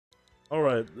All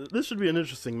right, this should be an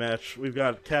interesting match. We've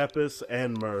got Kapus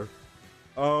and MRRR.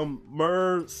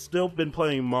 MRRR still been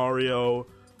playing Mario.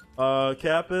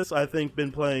 Kapus, I think,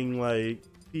 been playing like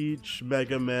Peach,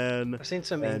 Mega Man. I've seen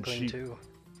some Inkling too.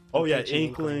 Oh yeah, Peach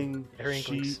Inkling. Her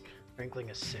Inkling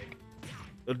is sick.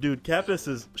 Dude,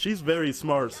 Kapus she's very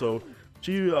smart, so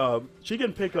she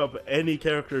can pick up any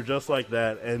character just like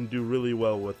that and do really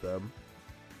well with them.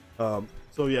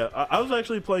 So yeah, I was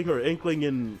actually playing her Inkling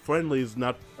in friendlies.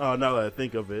 Not now that I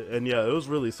think of it, and yeah, it was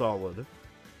really solid.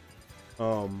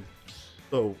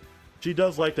 So she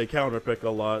does like to counterpick a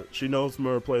lot. She knows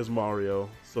MRRR plays Mario,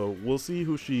 so we'll see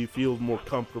who she feels more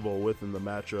comfortable with in the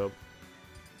matchup.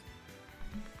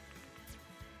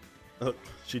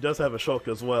 She does have a Shulk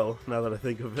as well, now that I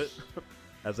think of it,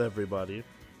 as everybody.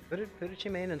 Who did she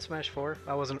main in Smash 4?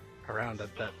 I wasn't around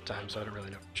at that time, so I don't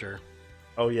really know for sure.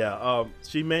 Oh yeah,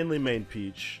 she mainly mained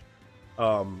Peach.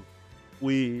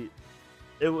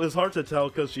 It was hard to tell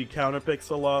because she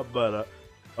counterpicks a lot, but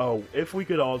if we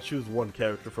could all choose one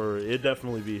character for her, it'd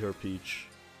definitely be her Peach.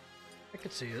 I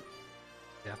could see it.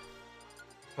 Yeah.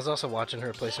 I was also watching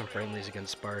her play some friendlies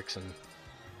against Sparks, and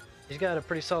she's got a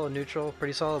pretty solid neutral,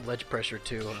 pretty solid ledge pressure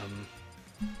too.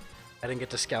 I didn't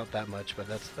get to scout that much, but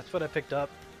that's what I picked up.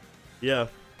 Yeah,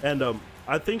 and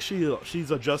I think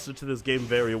she's adjusted to this game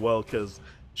very well because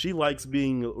she likes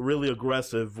being really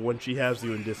aggressive when she has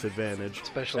you in disadvantage.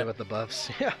 Especially with the buffs.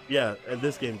 Yeah. Yeah, and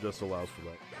this game just allows for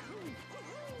that.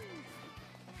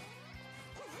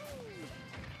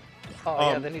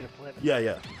 Oh yeah, they need to flip. Yeah,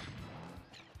 yeah.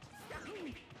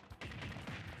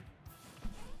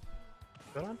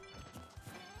 Go on.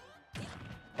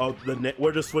 Oh,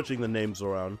 we're just switching the names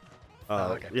around.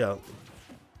 Okay. Yeah.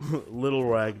 Little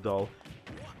Ragdoll.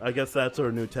 I guess that's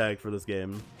our new tag for this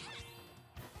game.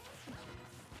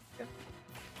 Yeah.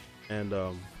 And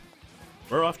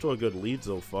we're off to a good lead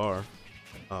so far.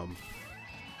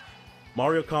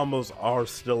 Mario combos are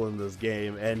still in this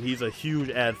game, and he's a huge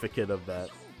advocate of that.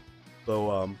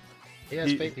 So he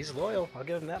has faith. He's loyal. I'll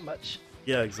give him that much.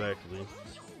 Yeah, exactly.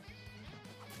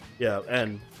 Yeah,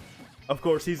 and of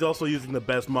course he's also using the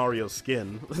best Mario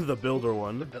skin, the Builder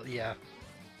one. Yeah.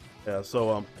 Yeah.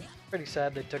 So pretty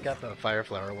sad they took out the Fire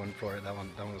Flower one for it. That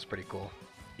one was pretty cool.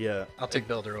 Yeah. I'll take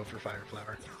Builder over Fire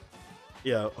Flower.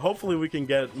 Yeah. Hopefully we can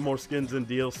get more skins in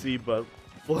DLC, but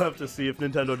we'll have to see if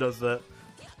Nintendo does that.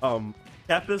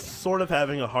 Kapus sort of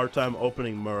having a hard time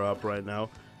opening MRRR up right now,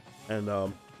 and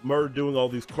MRRR doing all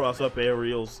these cross-up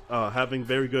aerials, having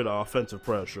very good offensive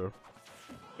pressure.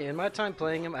 In my time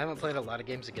playing him, I haven't played a lot of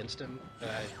games against him.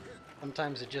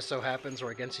 Sometimes it just so happens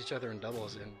we're against each other in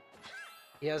doubles, and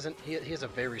he has a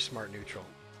very smart neutral.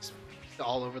 He's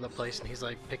all over the place, and he's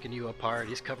like picking you apart.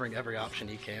 He's covering every option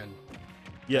he can.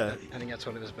 Yeah, I think that's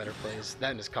one of his better plays.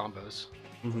 That and his combos.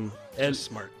 Mm-hmm. And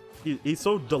smart. He's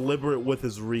so deliberate with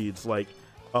his reads. Like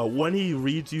when he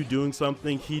reads you doing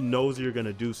something, he knows you're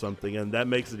gonna do something, and that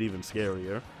makes it even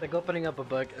scarier. Like opening up a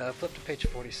bug. Flip to page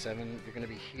 47. You're gonna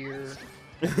be here.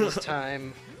 This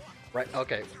time, right?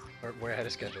 Okay, we're ahead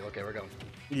of schedule. Okay, we're going.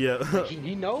 Yeah. Like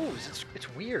he knows.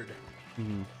 It's weird.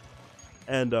 Mm-hmm.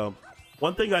 And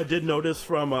one thing I did notice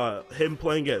from him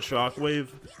playing at Shockwave,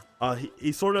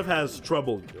 he sort of has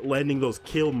trouble landing those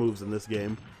kill moves in this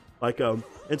game. Like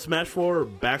in Smash 4,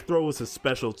 back throw was his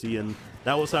specialty, and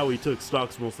that was how he took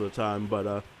stocks most of the time.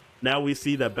 But now we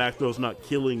see that back throw's not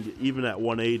killing even at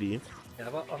 180. Yeah,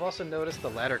 I've also noticed the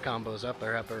ladder combos up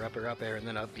air, up air, up air, up air, and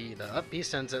then up B. The up B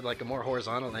sends it like a more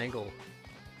horizontal angle,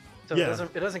 so yeah.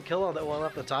 it doesn't kill all that well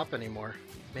up the top anymore.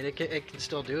 I mean, it can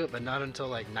still do it, but not until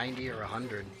like 90 or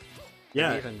 100.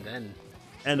 Yeah, and even then.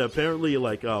 And apparently,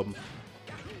 like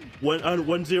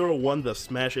when 0 won the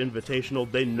Smash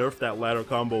Invitational, they nerfed that ladder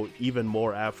combo even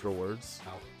more afterwards.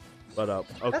 Oh. But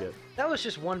okay. That was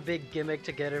just one big gimmick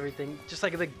to get everything, just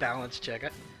like a big balance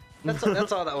check.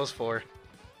 That's all that was for.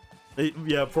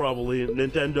 Yeah, probably.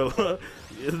 Nintendo,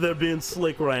 they're being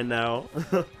slick right now.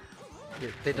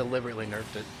 They deliberately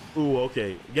nerfed it. Ooh,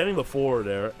 okay. Getting the forward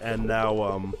air, and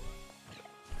now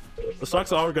the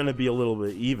stocks are going to be a little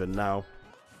bit even now.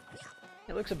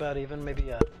 It looks about even, maybe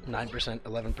a 9%,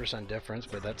 11% difference,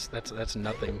 but that's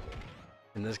nothing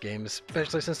in this game,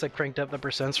 especially since they cranked up the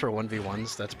percents for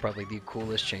 1v1s. That's probably the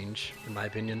coolest change, in my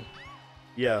opinion.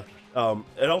 Yeah.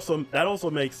 That also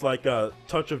makes like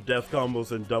touch of death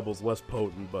combos and doubles less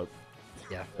potent, but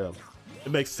yeah,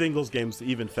 it makes singles games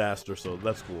even faster, so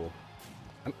that's cool.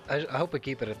 I hope we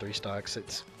keep it at 3 stocks.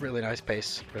 It's really nice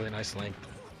pace, really nice length.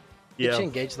 Yeah, Keeps you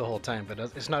engaged the whole time, but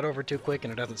it's not over too quick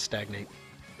and it doesn't stagnate.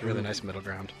 Really nice middle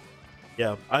ground.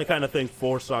 Yeah, I kind of think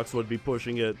 4 stocks would be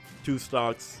pushing it. 2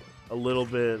 stocks a little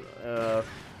bit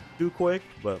too quick,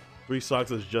 but 3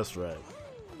 stocks is just right.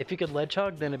 If you could ledge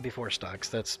hog, then it'd be 4 stocks.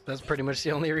 That's pretty much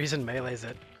the only reason melee's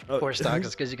at Oh. 4 stocks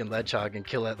is because you can ledge hog and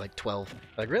kill at like 12.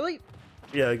 Like, really?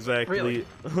 Yeah, exactly.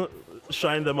 Really?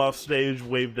 Shine them off stage,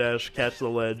 wave dash, catch the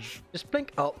ledge. Just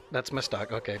blink. Oh, that's my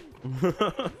stock. Okay.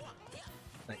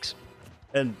 Thanks.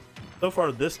 And so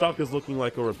far, this stock is looking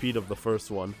like a repeat of the first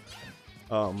one.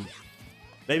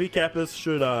 Maybe Kapus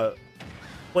should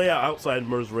play out outside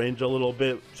Mur's range a little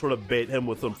bit, sort of bait him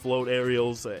with some float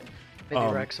aerials. Maybe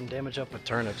rack some damage up with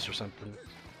turnips or something.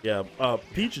 Yeah,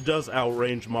 Peach does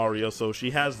outrange Mario, so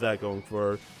she has that going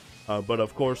for her. But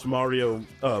of course, Mario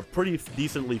pretty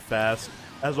decently fast,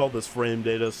 has all this frame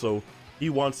data, so he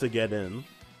wants to get in.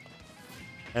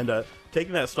 And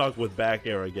taking that stock with back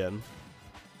air again.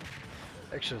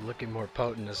 Actually looking more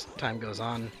potent as time goes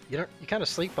on. You kind of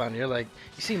sleep on it. You're like,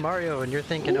 you see Mario and you're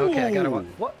thinking, okay, I gotta Ooh.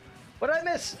 what did I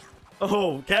miss?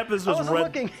 Oh, Kapus just read.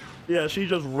 Looking. Yeah, she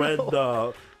just read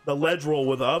the ledge roll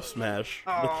with the up smash.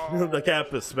 Oh. The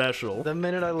Kapus special. The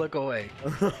minute I look away.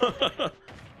 And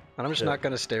I'm just not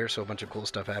gonna stare, so a bunch of cool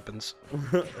stuff happens.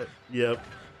 Yep.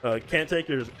 Can't take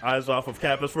your eyes off of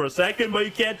Kapus for a second, but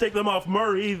you can't take them off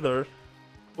Mur either.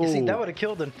 You see, Ooh. that would have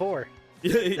killed in 4.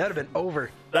 That'd have been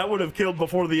over. That would have killed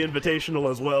before the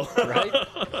Invitational as well. Right?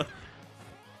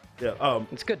 Yeah.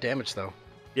 It's good damage though.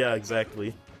 Yeah,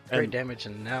 exactly. Great damage,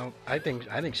 and now I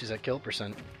think she's at kill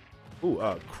percent. Ooh,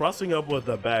 crossing up with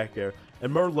the back air,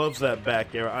 and Mur loves that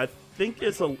back air. I think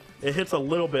it hits a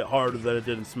little bit harder than it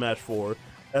did in Smash 4,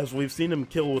 as we've seen him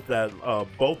kill with that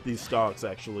both these stocks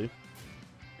actually.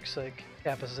 Looks like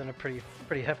Kapus is in a pretty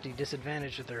hefty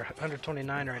disadvantage with their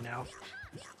 129 right now.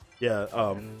 Yeah.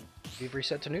 And we've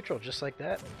reset to neutral just like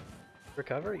that.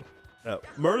 Recovery.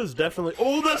 Mur is definitely.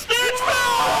 Oh, the Stitch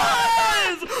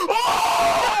Fizz!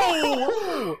 Oh!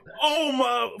 Oh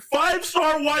my!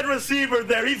 5-star wide receiver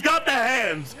there. He's got the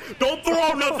hands. Don't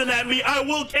throw nothing at me. I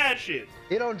will catch it.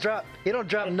 He don't drop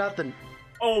nothing.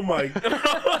 Oh my!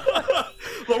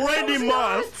 The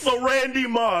Randy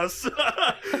Moss.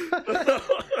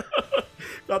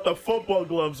 Got the football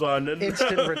gloves on.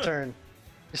 Instant return.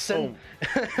 Send,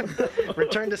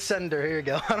 return to sender. Here you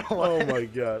go. I don't want Oh my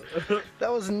god.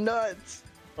 That was nuts.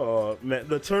 Oh man,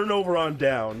 the turnover on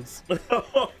downs.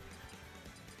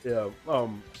 Yeah.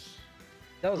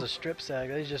 That was a strip sack.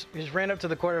 He just ran up to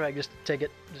the quarterback, just pick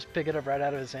it up right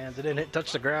out of his hands. It didn't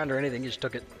touch the ground or anything. He just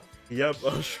took it. Yep,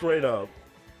 straight up.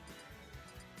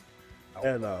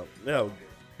 And yeah,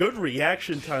 good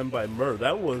reaction time by Mur.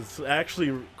 That was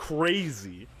actually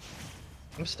crazy.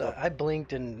 I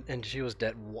blinked and she was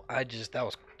dead.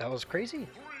 That was crazy.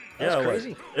 Yeah, That's crazy.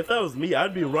 like, if that was me,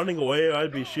 I'd be running away,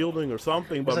 I'd be shielding or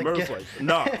something, but Mur's like,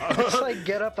 nah. Just like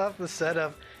get up off the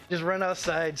setup, just run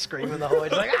outside screaming the whole way.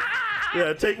 Just like, ah!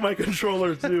 Yeah, take my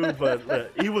controller too,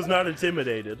 but he was not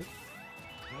intimidated.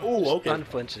 Oh, okay.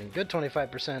 Unflinching. Good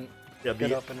 25%. Yeah,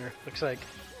 good opener. Looks like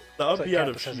the up B out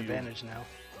of Kapus shield. has advantage now.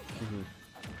 Mm-hmm.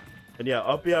 And yeah,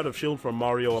 up B out of shield from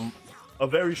Mario, a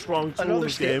very strong tool in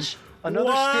this game. Another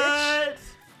what? Stitch?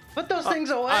 Put those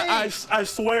things away! I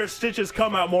swear stitches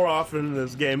come out more often in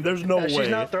this game. There's no way. She's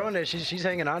not throwing it. She's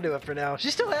hanging on to it for now. She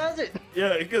still has it.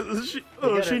 Yeah, because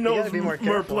she knows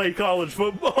Mur play college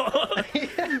football.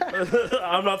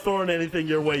 I'm not throwing anything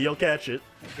your way. You'll catch it.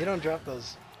 You don't drop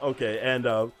those. Okay,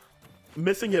 and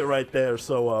missing it right there,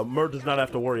 so Mur does not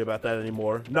have to worry about that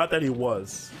anymore. Not that he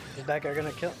was. Is back air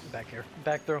gonna kill? Back air.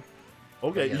 Back throw.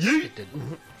 Okay, Yes, it did.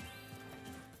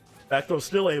 Back throw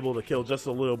still able to kill just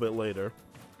a little bit later.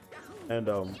 And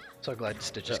so glad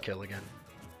Stitches kill again.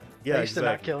 Yeah, I used to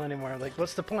not kill anymore. Like,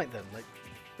 what's the point then? Like,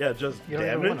 yeah, just you don't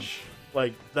even want 'em. damage.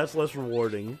 Like, that's less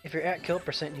rewarding. If you're at kill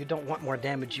percent, you don't want more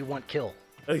damage. You want kill.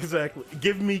 Exactly.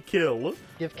 Give me kill.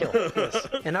 Give kill. Yes.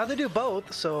 And now they do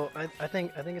both, so I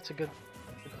think it's a good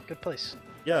place.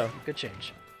 Yeah. Good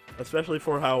change. Especially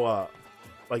for how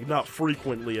like not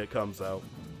frequently it comes out.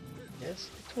 Yes.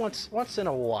 It's once in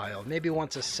a while, maybe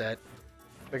once a set.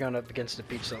 We're going up against a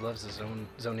Peach that loves the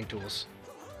zoning tools.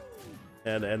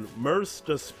 And Mur's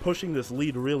just pushing this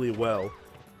lead really well.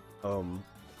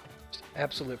 Just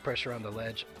absolute pressure on the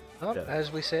ledge. Oh, yeah.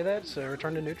 As we say that, it's a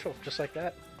return to neutral, just like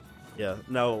that. Yeah.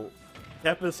 Now,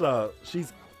 Kapus,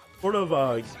 she's sort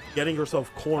of getting herself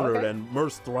cornered, and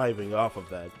Mur's thriving off of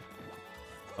that.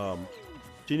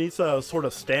 She needs to sort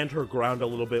of stand her ground a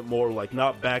little bit more, like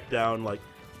not back down. Like,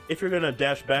 if you're gonna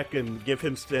dash back and give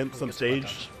him some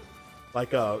stage,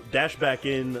 like dash back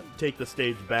in, take the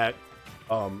stage back.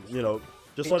 You know,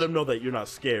 just let him know that you're not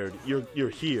scared. You're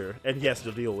here, and he has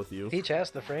to deal with you. Peach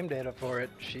has the frame data for it.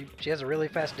 She has a really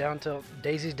fast down tilt.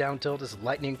 Daisy's down tilt is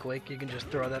lightning quick. You can just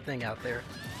throw that thing out there.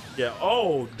 Yeah.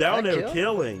 Oh, down air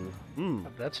killing.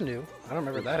 That's new. I don't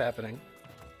remember that happening.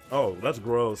 Oh, that's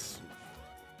gross.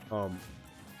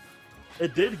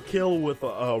 It did kill with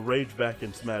rage back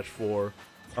in Smash 4.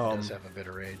 It does have a bit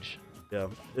of rage. Yeah,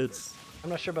 it's... I'm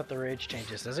not sure about the rage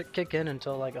changes. Does it kick in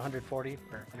until like 140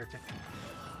 or 150?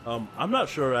 I'm not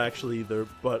sure actually either,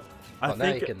 but I now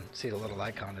think you can see the little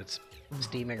icon. It's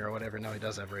steaming or whatever. No, he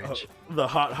does have rage. The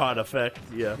hot effect,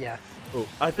 yeah. Yeah. Oh,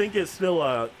 I think it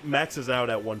still maxes out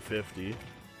at 150.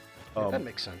 That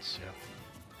makes sense.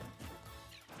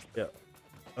 Yeah.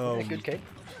 Okay, good K.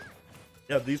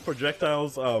 Yeah, these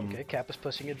projectiles. Okay, Kapus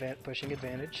pushing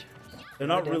advantage. They're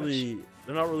not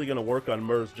really gonna work on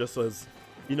Merz just as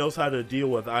he knows how to deal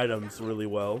with items really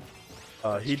well.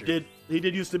 He did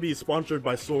used to be sponsored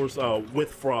by Source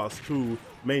with Frost, who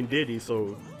main Diddy,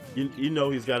 so you know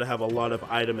he's got to have a lot of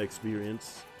item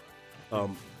experience.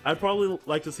 I'd probably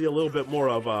like to see a little bit more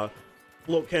of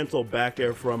float cancel back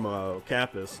air from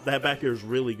Kapus. That back air is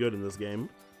really good in this game.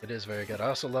 It is very good. I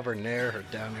also love her nair, her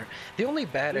down air. The only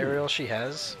bad aerial she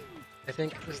has, I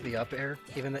think, is the up air.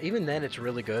 Even then, it's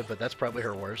really good, but that's probably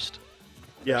her worst.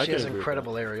 Yeah, she has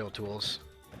incredible aerial tools.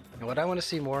 And what I want to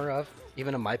see more of,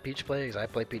 even in my Peach play, because I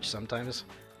play Peach sometimes,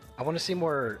 I want to see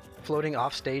more floating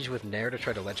off stage with nair to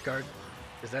try to ledge guard.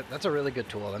 Because that's a really good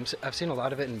tool. I've seen a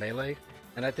lot of it in Melee,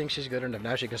 and I think she's good enough.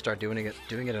 Now she can start doing it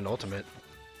in Ultimate.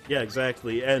 Yeah,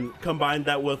 exactly. And combine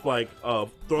that with like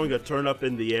throwing a turn up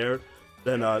in the air,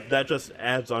 then that just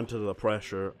adds onto the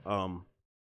pressure.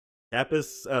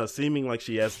 Kapus seeming like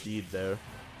she SD'd there.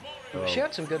 She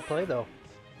had some good play though.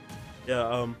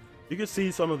 Yeah, you could see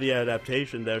some of the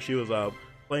adaptation there. She was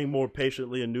playing more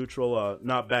patiently in neutral,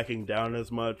 not backing down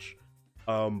as much.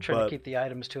 Trying to keep the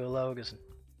items to a low because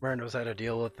Mer knows how to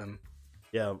deal with them.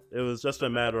 Yeah, it was just a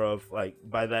matter of like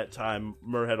by that time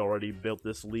Mer had already built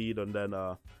this lead, and then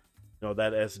you know,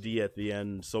 that SD at the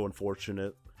end, so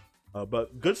unfortunate.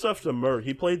 But good stuff to Mer.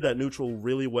 He played that neutral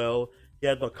really well. He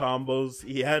had the combos.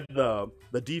 He had the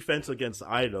defense against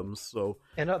items. So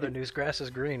and other news, grass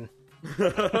is green.